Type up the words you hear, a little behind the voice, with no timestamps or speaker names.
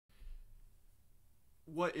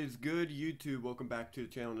What is good, YouTube? Welcome back to the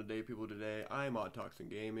channel today, people. Today, I'm Toxin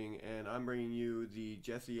Gaming, and I'm bringing you the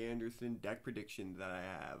Jesse Anderson deck prediction that I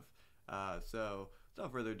have. So,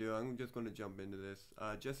 without further ado, I'm just going to jump into this.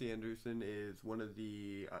 Jesse Anderson is one of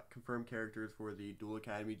the confirmed characters for the Duel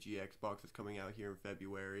Academy GX box that's coming out here in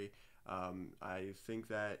February. I think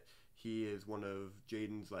that he is one of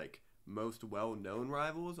Jaden's most well-known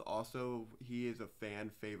rivals. Also, he is a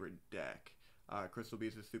fan favorite deck. Crystal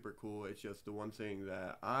Beast is super cool. It's just the one thing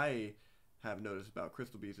that I have noticed about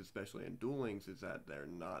Crystal Beast, especially in Duel Links, is that they're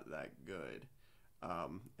not that good.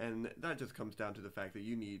 And that just comes down to the fact that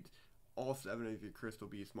you need all 7 of your Crystal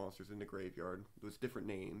Beast monsters in the graveyard with different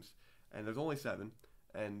names. And there's only 7.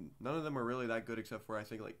 And none of them are really that good except for, I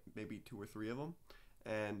think, maybe 2 or 3 of them.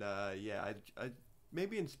 And yeah, I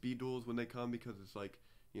maybe in speed duels when they come, because it's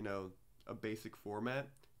a basic format,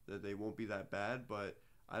 that they won't be that bad. But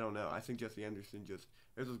I don't know. I think Jesse Anderson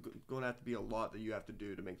there's going to have to be a lot that you have to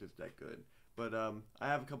do to make this deck good. But I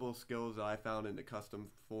have a couple of skills that I found in the custom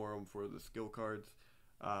forum for the skill cards,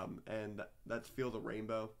 and that's Feel the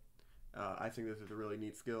Rainbow. I think this is a really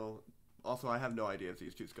neat skill. Also, I have no idea if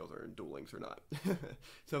these 2 skills are in Duel Links or not.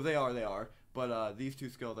 So if they are, they are. But these 2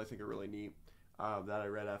 skills I think are really neat, that I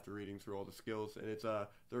read after reading through all the skills. And it's the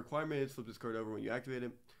requirement is flip this card over when you activate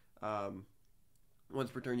it. Once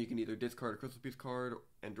per turn, you can either discard a Crystal Beast card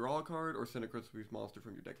and draw a card, or send a Crystal Beast monster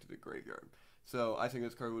from your deck to the graveyard. So I think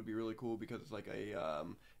this card would be really cool because it's like a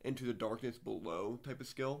Into the Darkness Below type of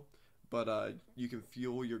skill. But you can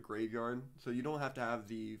fuel your graveyard, so you don't have to have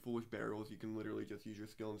the Foolish Barrels. You can literally just use your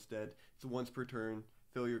skill instead. It's once per turn,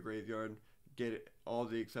 fill your graveyard, get all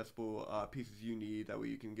the accessible pieces you need, that way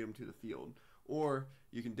you can get them to the field. Or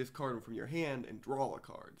you can discard them from your hand and draw a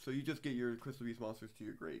card. So you just get your Crystal Beast monsters to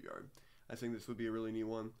your graveyard. I think this would be a really neat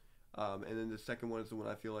one. And then the second one is the one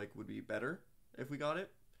I feel like would be better if we got it.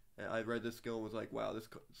 I read this skill and was like, wow, this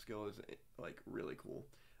skill is really cool.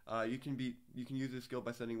 You can use this skill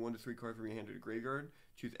by sending 1 to 3 cards from your hand to the graveyard.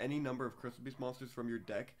 Choose any number of Crystal Beast monsters from your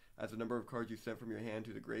deck as the number of cards you sent from your hand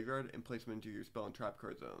to the graveyard, and place them into your spell and trap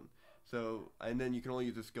card zone. So, and then you can only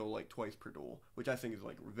use this skill twice per duel, which I think is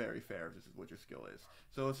very fair if this is what your skill is.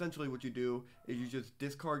 So essentially what you do is you just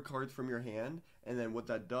discard cards from your hand, and then what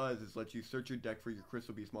that does is let you search your deck for your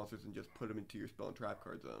Crystal Beast monsters and just put them into your spell and trap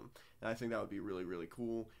card zone. And I think that would be really, really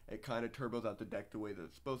cool. It kind of turbos out the deck the way that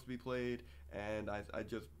it's supposed to be played, and I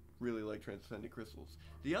just really like Transcendent Crystals.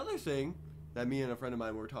 The other thing that me and a friend of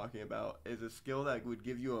mine were talking about is a skill that would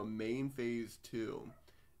give you a main phase 2.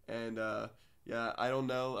 And yeah, I don't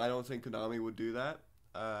know. I don't think Konami would do that,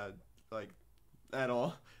 at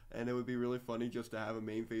all. And it would be really funny just to have a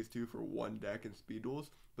main phase 2 for one deck in speed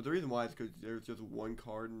duels. But the reason why is because there's just one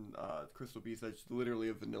card in Crystal Beast that's literally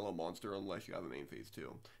a vanilla monster unless you have a main phase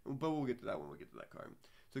 2. But we'll get to that when we get to that card.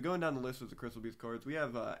 So going down the list of the Crystal Beast cards, we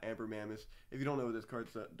have Amber Mammoth. If you don't know what this card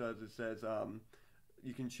does, it says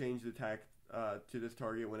you can change the attack to this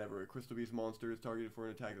target whenever a Crystal Beast monster is targeted for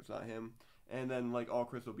an attack that's not him. And then, like all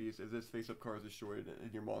Crystal Beasts, if this face-up card is destroyed in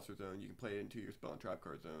your monster zone, you can play it into your spell and trap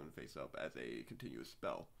card zone face-up as a continuous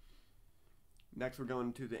spell. Next, we're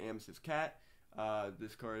going to the Amethyst Cat.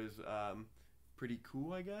 This card is pretty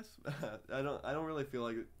cool, I guess. I don't really feel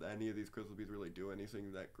like any of these Crystal Beasts really do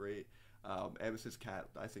anything that great. Amethyst Cat,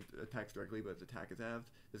 I think, attacks directly, but its attack is halved.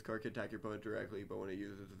 This card can attack your opponent directly, but when it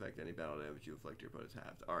uses its effect, any battle damage you inflict your opponent's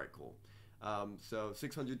halved. Alright, cool. So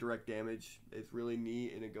 600 direct damage. It's really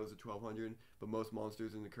neat, and it goes to 1200, but most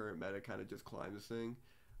monsters in the current meta kind of just climb this thing.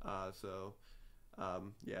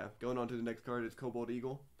 Yeah, going on to the next card is Cobalt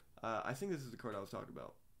Eagle. I think this is the card I was talking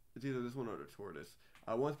about. It's either this one or the Tortoise.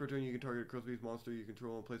 Once per turn, you can target a Crystal Beast monster you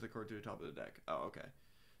control and place that card to the top of the deck. Oh, okay.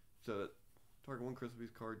 So target one Crystal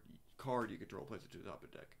Beast card you control, place it to the top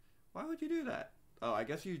of the deck. Why would you do that? Oh, I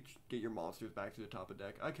guess you get your monsters back to the top of the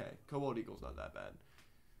deck. Okay, Cobalt Eagle's not that bad.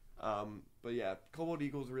 But yeah, Cobalt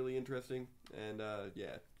Eagle is really interesting, and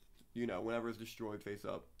yeah, whenever it's destroyed face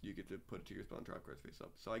up, you get to put it to your spell and trap cards face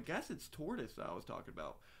up. So I guess it's Tortoise that I was talking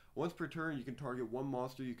about. Once per turn, you can target one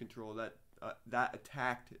monster you control that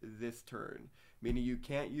attacked this turn, meaning you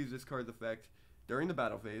can't use this card's effect during the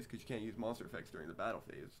battle phase, because you can't use monster effects during the battle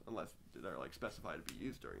phase unless they're specified to be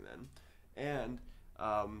used during then. And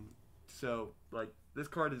so this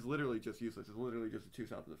card is literally just useless. It's literally just a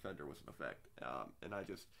 2-stop defender with an effect, and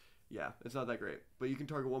yeah, it's not that great. But you can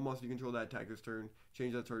target one monster you control that attack this turn,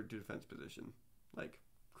 change that target to defense position.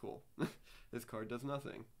 Cool. This card does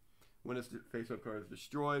nothing. When its face-up card is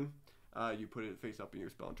destroyed, you put it face-up in your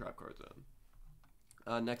spell and trap card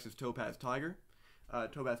zone. Next is Topaz Tiger.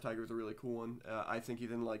 Topaz Tiger is a really cool one. I think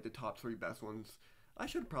he's in the top 3 best ones. I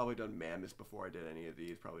should have probably done Mammoth before I did any of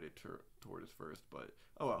these. Probably did Tortoise first, but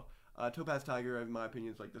oh well. Topaz Tiger, in my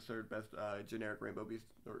opinion, is like the third best generic Rainbow Beast,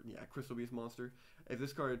 or yeah, Crystal Beast monster. If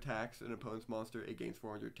this card attacks an opponent's monster, it gains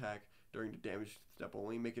 400 attack during the damage step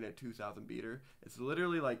only, making it a 2000 beater. It's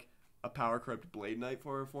literally like a power corrupt Blade Knight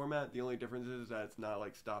for our format. The only difference is that it's not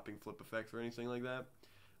like stopping flip effects or anything like that.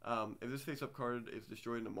 If this face-up card is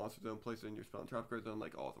destroyed in the monster zone, place it in your spell and trap card zone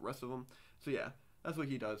like all the rest of them. So yeah, that's what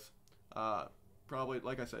he does. Probably,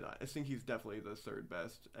 like I said, I think he's definitely the third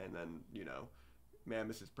best, and then, you know,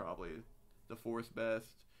 Mammoth is probably the fourth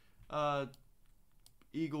best.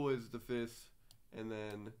 Eagle is the fifth, and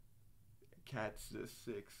then Cat's the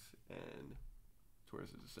sixth, and Taurus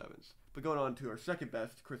is the seventh. But going on to our second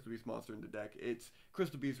best Crystal Beast monster in the deck, it's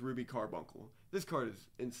Crystal Beast Ruby Carbuncle. This card is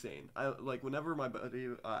insane. Like whenever my buddy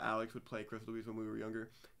Alex would play Crystal Beast when we were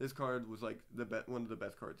younger, this card was like one of the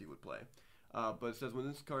best cards he would play. But it says when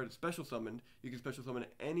this card is special summoned, you can special summon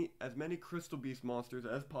as many Crystal Beast monsters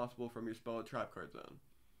as possible from your spell and trap card zone.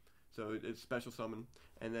 So it's special summon,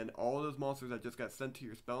 and then all those monsters that just got sent to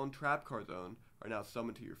your spell and trap card zone are now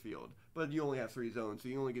summoned to your field. But you only have 3 zones, so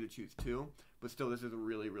you only get to choose 2. But still, this is a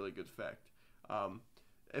really, really good effect.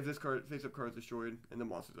 If this card face-up card is destroyed in the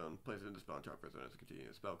monster zone, place it in the spell and trap card zone as a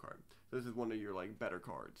continuous spell card. So this is one of your like better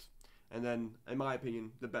cards. And then, in my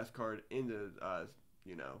opinion, the best card in the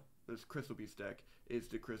this Crystal Beast deck is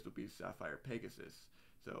the Crystal Beast Sapphire Pegasus.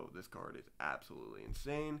 So this card is absolutely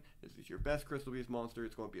insane. This is your best Crystal Beast monster.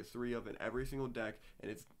 It's going to be a 3 of in every single deck,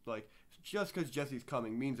 and it's like just because Jessie's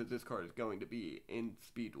coming means that this card is going to be in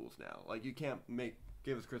speed duels now. Like you can't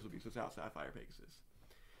give us Crystal Beast without Sapphire Pegasus.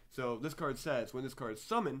 So this card says when this card is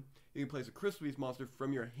summoned, you can place a Crystal Beast monster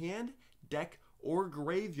from your hand, deck, or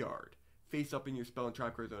graveyard face up in your spell and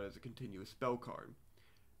trap card zone as a continuous spell card.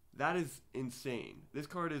 That is insane. This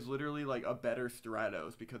card is literally like a better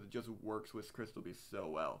Stratos because it just works with Crystal Beast so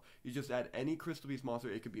well. You just add any Crystal Beast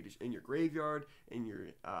monster. It could be in your graveyard, in your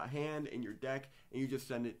hand, in your deck, and you just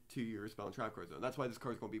send it to your spell and trap card zone. That's why this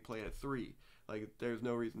card is going to be played at 3. Like, there's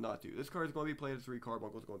no reason not to. This card is going to be played at 3.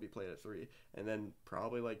 Carbuncle is going to be played at 3. And then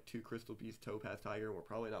probably like 2 Crystal Beast, Topaz Tiger, and we're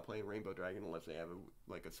probably not playing Rainbow Dragon unless they have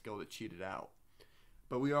a skill to cheat it out.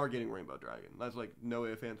 But we are getting Rainbow Dragon. That's like no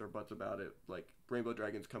ifs, ands, or buts about it. Like, Rainbow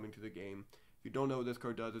Dragon's coming to the game. If you don't know what this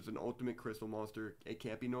card does, it's an ultimate crystal monster. It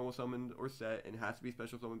can't be normal summoned or set, and has to be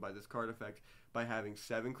special summoned by this card effect by having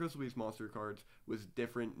 7 Crystal Beast monster cards with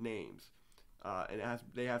different names. And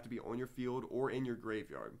they have to be on your field or in your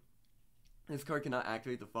graveyard. This card cannot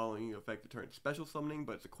activate the following effect to turn special summoning,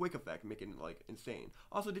 but it's a quick effect, making it like insane.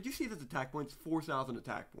 Also, did you see this attack points? 4,000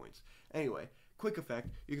 attack points. Anyway, quick effect.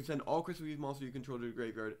 You can send all Crystal Beast monsters you control to the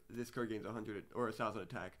graveyard. This card gains 100 or 1,000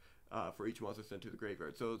 attack for each monster sent to the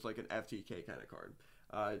graveyard. So it's like an FTK kind of card.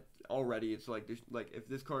 Already, it's like if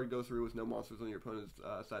this card goes through with no monsters on your opponent's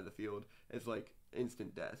side of the field, it's like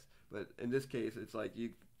instant death. But in this case, it's like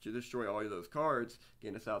you destroy all of those cards,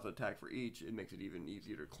 gain 1,000 attack for each. It makes it even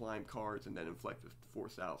easier to climb cards and then inflict with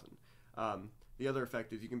 4,000. The other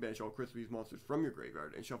effect is you can banish all Crystal Beast monsters from your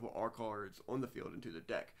graveyard and shuffle all cards on the field into the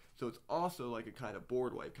deck. So it's also like a kind of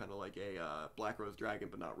board wipe, kind of like a Black Rose Dragon,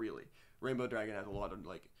 but not really. Rainbow Dragon has a lot of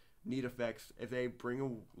like neat effects. If they bring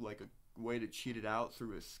a way to cheat it out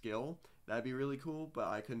through a skill, that'd be really cool. But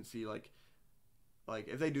I couldn't see like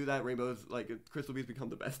if they do that, Rainbow's like Crystal Beast become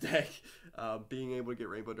the best deck. Being able to get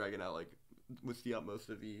Rainbow Dragon out like with the utmost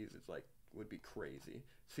of ease, it's like would be crazy.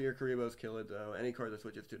 Sphere Karibos kill it though. Any card that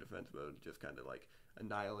switches to defense mode just kind of like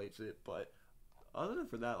annihilates it. But other than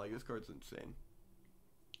for that, like this card's insane.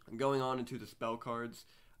 Going on into the spell cards,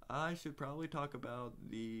 I should probably talk about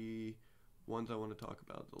the ones I want to talk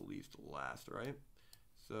about the least last, right?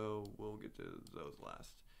 So we'll get to those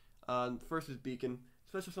last. First is Beacon.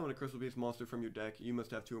 Special summon a Crystal Beast monster from your deck. You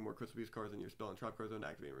must have 2 or more Crystal Beast cards in your spell and trap card zone to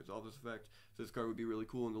activate and resolve this effect. So this card would be really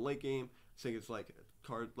cool in the late game. I think it's like a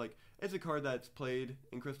card, it's a card that's played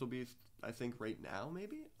in Crystal Beast, I think right now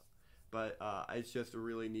maybe. But it's just a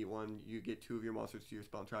really neat one. You get 2 of your monsters to your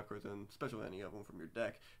spell and trap card zone, special any of them from your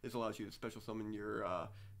deck. This allows you to special summon your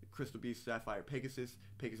Crystal Beast Sapphire Pegasus.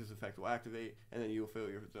 Pegasus effect will activate, and then you will fill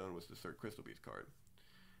your zone with the 3rd Crystal Beast card.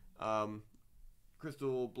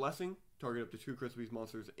 Crystal Blessing. Target up to 2 Crystal Beast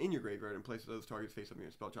monsters in your graveyard and place those targets face up in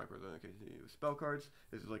your spell trap card zone. Continue with spell cards.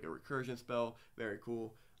 This is like a recursion spell. Very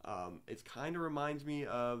cool. It kind of reminds me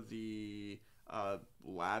of the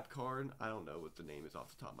lab card. I don't know what the name is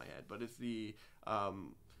off the top of my head, but it's the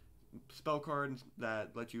spell card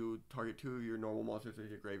that lets you target 2 of your normal monsters in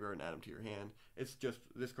your graveyard and add them to your hand. It's just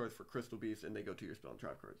this card's for Crystal Beast, and they go to your spell and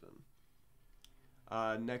trap card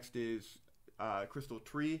zone. Next is Crystal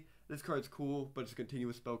Tree. This card's cool, but it's a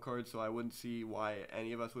continuous spell card, so I wouldn't see why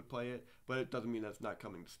any of us would play it, but it doesn't mean that's not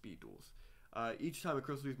coming to speed duels. Each time a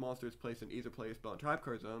Crystal Beast monster is placed in either player's spell and trap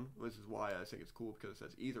card zone, which is why I think it's cool because it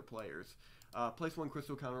says either players, place one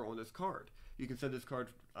crystal counter on this card. You can send this card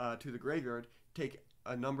to the graveyard, take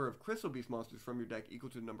a number of Crystal Beast monsters from your deck equal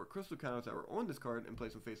to the number of crystal counters that were on this card and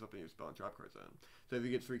place them face up in your spell and trap card zone. So if you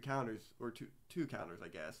get 3 counters, or two counters, I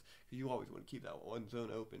guess, because you always want to keep that one zone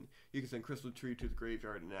open, you can send Crystal Tree to the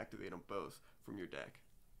graveyard and activate them both from your deck.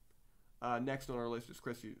 Next on our list is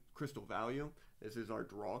Crystal Value. This is our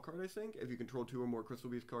draw card, I think. If you control 2 or more Crystal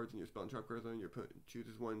Beast cards in your spell and trap card zone, your opponent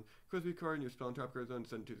chooses one Crystal Beast card in your spell and trap card zone and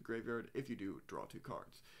send it to the graveyard. If you do, draw 2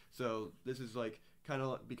 cards. So this is like, kind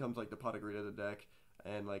of becomes like the pot of greed of the deck.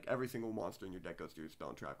 And like every single monster in your deck goes through your spell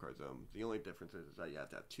and trap card zone. The only difference is that you have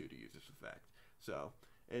to have 2 to use this effect. So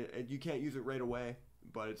you can't use it right away,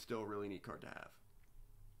 but it's still a really neat card to have.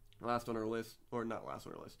 Last on our list, or not last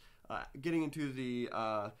on our list, getting into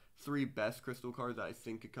the 3 best crystal cards that I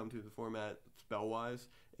think could come to the format spell-wise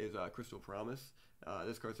is Crystal Promise.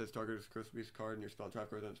 This card says target is a Crystal Beast card in your spell and trap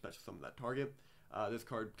card zone, special summon that target. This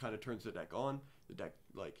card kind of turns the deck on. The deck,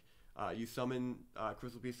 like, you summon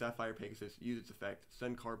Crystal Beast, Sapphire Pegasus, use its effect,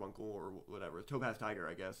 send Carbuncle or whatever, Topaz Tiger,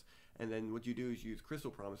 I guess, and then what you do is use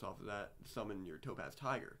Crystal Promise off of that, summon your Topaz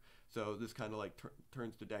Tiger. So this kind of like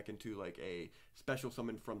turns the deck into like a special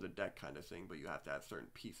summon from the deck kind of thing, but you have to have certain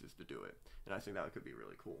pieces to do it, and I think that could be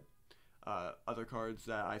really cool. Other cards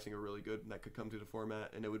that I think are really good that could come to the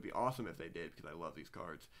format, and it would be awesome if they did because I love these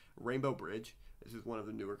cards. Rainbow Bridge. This is one of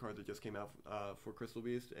the newer cards that just came out for Crystal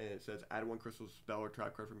Beast, and it says add 1 crystal spell or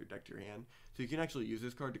trap card from your deck to your hand. So you can actually use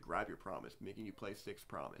this card to grab your Promise, making you play 6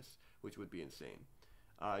 Promise, which would be insane.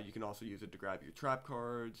 You can also use it to grab your trap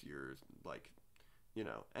cards, your, like, you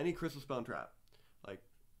know, any crystal spell and trap. Like,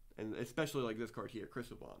 and especially like this card here,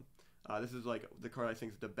 Crystal Bond. This is like the card I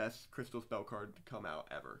think is the best crystal spell card to come out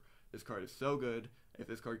ever. This card is so good. If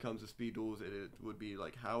this card comes to Speed Duels, it would be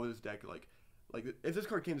like, how is this deck, like if this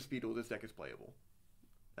card came to Speed Duel, this deck is playable.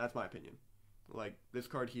 That's my opinion. Like, this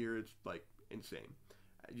card here is like insane.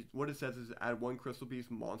 What it says is add 1 Crystal Beast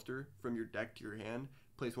monster from your deck to your hand.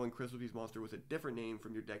 Place 1 Crystal Beast monster with a different name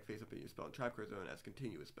from your deck face up in your spell and trap card zone as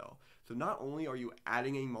continuous spell. So not only are you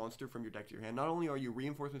adding a monster from your deck to your hand, not only are you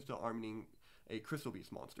reinforcements to arming a Crystal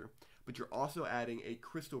Beast monster, but you're also adding a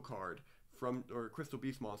crystal card from, or a Crystal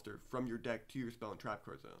Beast monster from your deck to your spell and trap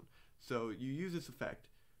card zone. So you use this effect,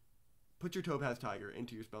 put your Topaz Tiger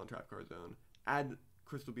into your spell and trap card zone, add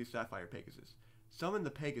Crystal Beast Sapphire Pegasus, summon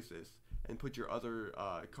the Pegasus, and put your other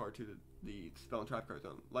card to the spell and trap card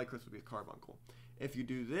zone, like Crystal Beast Carbuncle. If you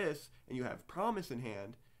do this, and you have Promise in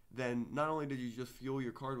hand, then not only did you just fuel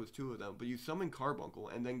your card with 2 of them, but you summon Carbuncle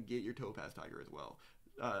and then get your Topaz Tiger as well.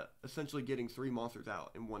 Essentially getting 3 monsters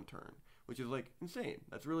out in 1 turn, which is like insane.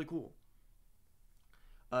 That's really cool.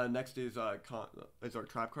 Next is our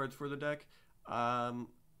trap cards for the deck. I'm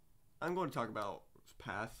going to talk about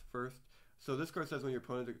Path first. So this card says when your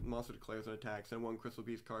opponent monster declares an attack, send 1 Crystal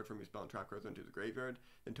Beast card from your spell and trap card zone to the graveyard,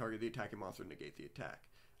 then target the attacking monster and negate the attack.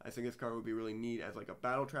 I think this card would be really neat as like a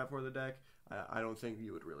battle trap for the deck. I don't think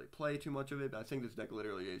you would really play too much of it, but I think this deck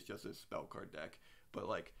literally is just a spell card deck. But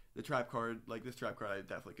like the trap card, like this trap card, I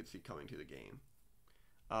definitely could see coming to the game.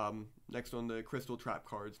 Next on the crystal trap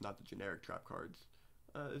cards, not the generic trap cards.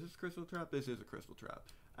 Is this crystal trap? This is a crystal trap.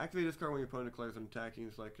 Activate this card when your opponent declares an attack. You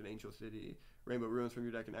can select an Angel City, Rainbow Ruins from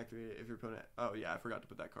your deck and activate it if your opponent... Oh yeah, I forgot to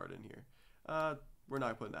put that card in here. We're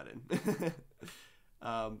not putting that in.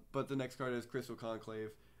 But the next card is Crystal Conclave.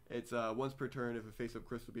 It's once per turn, if a face-up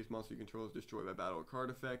Crystal Beast monster you control is destroyed by battle or card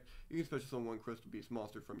effect, you can special summon 1 Crystal Beast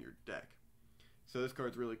monster from your deck. So this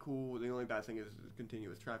card's really cool. The only bad thing is it's a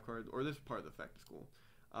continuous trap card, or this part of the effect is cool.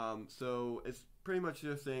 So it's pretty much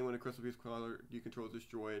just saying when a Crystal Beast card you control is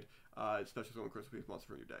destroyed, special summon Crystal Beast monster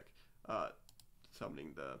from your deck.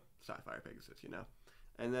 Summoning the Sapphire Pegasus, you know.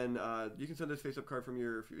 And then you can send this face-up card from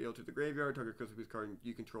your field to the graveyard, target Crystal Beast card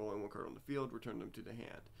you control and 1 card on the field, return them to the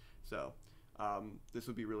hand. So this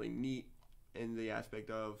would be really neat in the aspect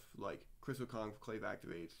of like Crystal Conclave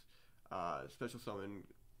activates, special summon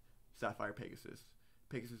Sapphire Pegasus.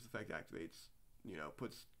 Pegasus effect activates, you know,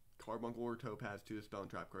 puts Carbuncle or Topaz to the spell and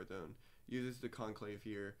trap card zone. Uses the Conclave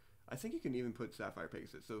here. I think you can even put Sapphire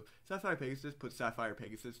Pegasus. So Sapphire Pegasus puts Sapphire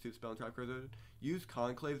Pegasus to the spell and trap card zone. Use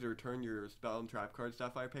Conclave to return your spell and trap card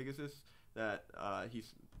Sapphire Pegasus that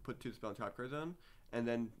he's put to the spell and trap card zone, and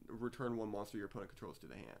then return 1 monster your opponent controls to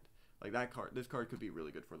the hand. Like that card, this card could be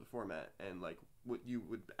really good for the format, and like you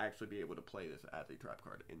would actually be able to play this as a trap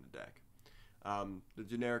card in the deck. The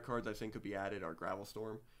generic cards I think could be added are Gravel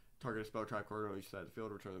Storm. Target a spell trap card on each side of the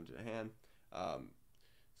field, return them to the hand.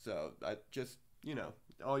 So I just, you know,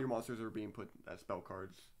 all your monsters are being put as spell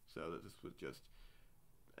cards. So that this was just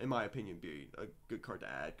in my opinion, be a good card to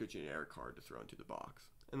add, good generic card to throw into the box.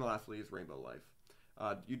 And lastly is Rainbow Life.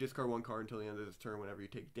 You discard one card until the end of this turn. Whenever you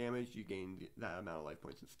take damage, you gain that amount of life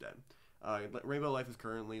points instead. Rainbow Life is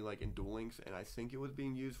currently like in Duel Links, and I think it was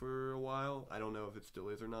being used for a while. I don't know if it still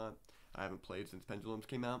is or not. I haven't played since Pendulums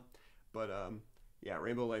came out. But yeah,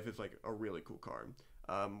 Rainbow Life is like a really cool card.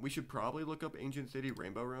 We should probably look up Ancient City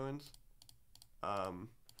Rainbow Ruins. That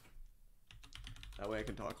way I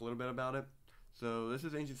can talk a little bit about it. So this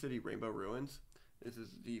is Ancient City Rainbow Ruins. This is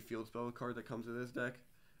the field spell card that comes with this deck.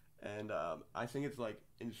 And I think it's like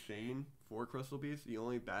insane for Crystal Beast. The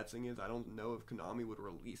only bad thing is I don't know if Konami would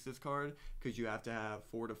release this card because you have to have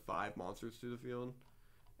 4 to 5 monsters to the field.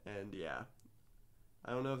 And yeah,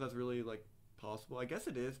 I don't know if that's really like possible. I guess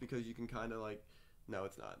it is because you can kind of like, no,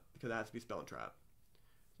 it's not, because it has to be Spell and Trap.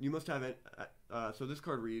 You must have it. So this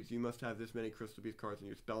card reads: you must have this many Crystal Beast cards in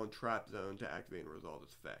your Spell and Trap zone to activate and resolve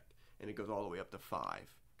its effect. And it goes all the way up to 5.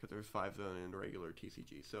 Because there's 5 zone in regular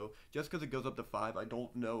TCG. So just because it goes up to 5, I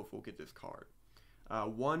don't know if we'll get this card.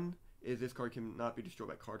 1 is this card cannot be destroyed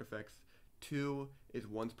by card effects. 2 is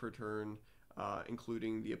once per turn,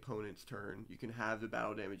 including the opponent's turn. You can have the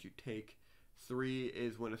battle damage you take. 3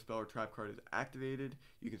 is when a spell or trap card is activated,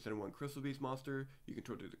 you can send 1 Crystal Beast monster, you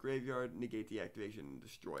control it to the graveyard, negate the activation, and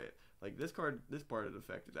destroy it. Like this card, this part of the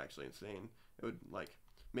effect is actually insane. It would like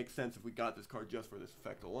makes sense if we got this card just for this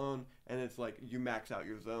effect alone, and it's like you max out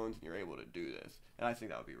your zones and you're able to do this, and I think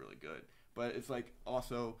that would be really good. But it's like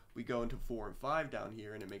also we go into 4 and 5 down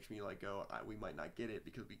here, and it makes me like go, we might not get it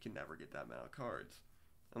because we can never get that amount of cards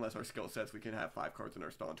unless our skill sets we can have 5 cards in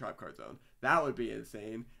our Spell and Trap card zone. That would be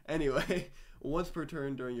insane. Anyway, once per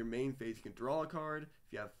turn during your main phase you can draw a card.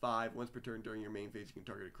 If you have 5, once per turn during your main phase you can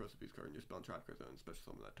target a Crystal Beast card in your Spell and Trap card zone, especially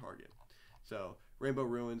some of that target. So, Rainbow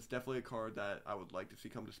Ruins, definitely a card that I would like to see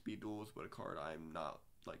come to Speed Duels, but a card I'm not,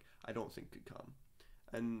 like, I don't think could come.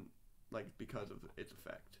 And, like, because of its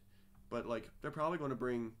effect. But, like, they're probably going to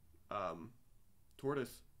bring,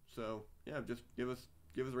 Tortoise. So, yeah, just give us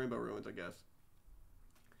Rainbow Ruins, I guess.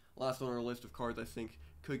 Last on our list of cards I think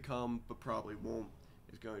could come, but probably won't,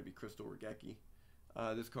 is going to be Crystal Regeki.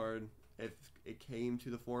 This card, if it came to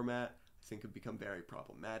the format, I think could become very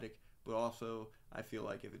problematic. But also, I feel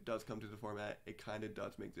like if it does come to the format, it kind of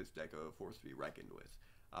does make this deck a force to be reckoned with.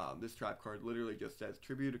 This trap card literally just says,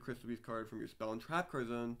 tribute a Crystal Beast card from your Spell and Trap card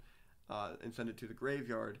zone, and send it to the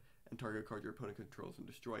graveyard, and target a card your opponent controls and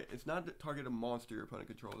destroy it. It's not target a monster your opponent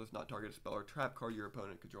controls, it's not target a spell or trap card your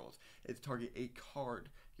opponent controls. It's target a card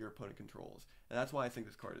your opponent controls. And that's why I think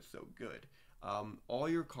this card is so good. All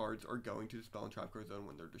your cards are going to the Spell and Trap card zone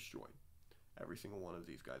when they're destroyed. Every single one of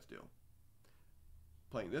these guys do.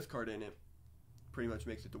 Playing this card in it pretty much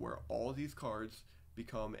makes it to where all these cards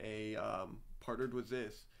become a, partnered with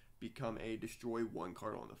this, become a destroy 1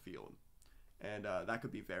 card on the field. And that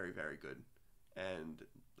could be very, very good. And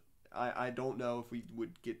I don't know if we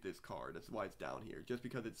would get this card. That's why it's down here, just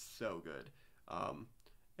because it's so good.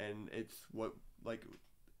 And it's what, like,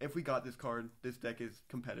 if we got this card, this deck is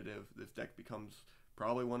competitive. This deck becomes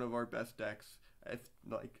probably one of our best decks. If,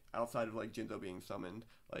 like, outside of, like, Jinzo being summoned,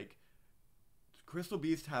 like, Crystal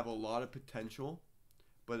Beasts have a lot of potential,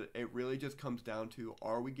 but it really just comes down to,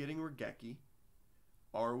 are we getting Regeki?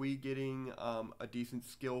 Are we getting a decent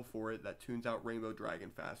skill for it that tunes out Rainbow Dragon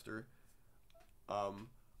faster?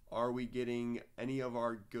 Are we getting any of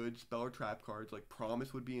our good spell or trap cards? Like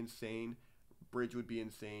Promise would be insane, Bridge would be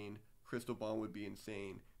insane, Crystal Bond would be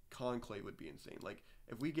insane, Conclave would be insane. Like,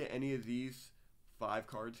 if we get any of these 5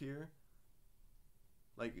 cards here,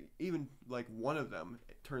 like, even, like, one of them,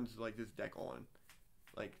 it turns, like, this deck on.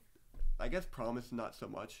 Like, I guess Promise not so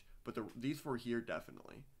much, but these 4 here,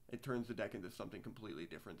 definitely. It turns the deck into something completely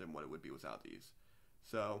different than what it would be without these.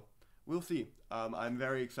 So, we'll see. I'm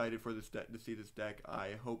very excited for this to see this deck.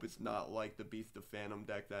 I hope it's not like the Beast of Phantom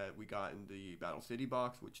deck that we got in the Battle City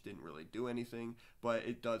box, which didn't really do anything, but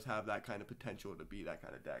it does have that kind of potential to be that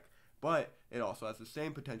kind of deck. But it also has the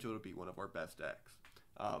same potential to be one of our best decks.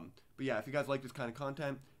 But yeah, if you guys like this kind of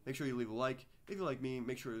content, make sure you leave a like. If you like me,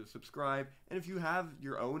 make sure to subscribe. And if you have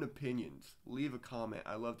your own opinions, leave a comment.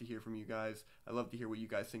 I love to hear from you guys. I love to hear what you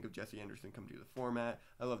guys think of Jessie Anderson come to the format.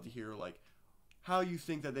 I love to hear, like, how you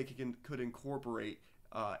think that they could incorporate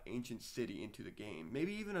Ancient City into the game.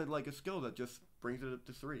 Maybe even a skill that just brings it up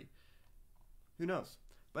to 3. Who knows?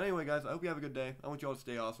 But anyway, guys, I hope you have a good day. I want you all to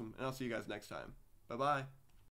stay awesome, and I'll see you guys next time. Bye-bye.